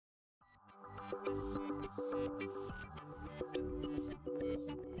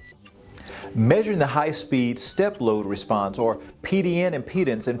Measuring the high-speed step-load response, or PDN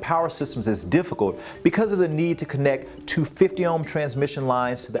impedance, in power systems is difficult because of the need to connect two 50-ohm transmission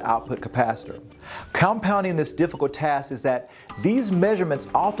lines to the output capacitor. Compounding this difficult task is that these measurements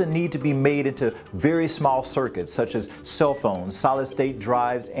often need to be made into very small circuits, such as cell phones, solid-state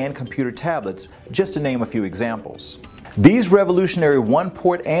drives, and computer tablets, just to name a few examples. These revolutionary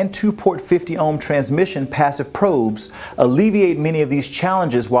 1-port and 2-port 50-ohm transmission passive probes alleviate many of these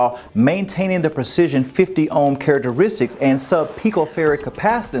challenges while maintaining the precision 50-ohm characteristics and sub-picofarad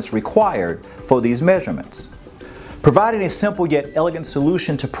capacitance required for these measurements. Providing a simple yet elegant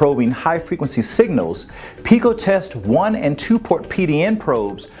solution to probing high-frequency signals, Picotest 1- and 2-port PDN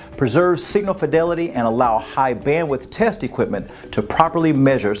probes preserve signal fidelity and allow high-bandwidth test equipment to properly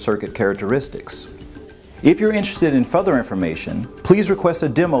measure circuit characteristics. If you're interested in further information, please request a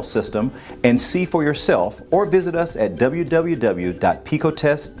demo system and see for yourself, or visit us at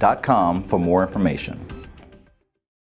www.picotest.com for more information.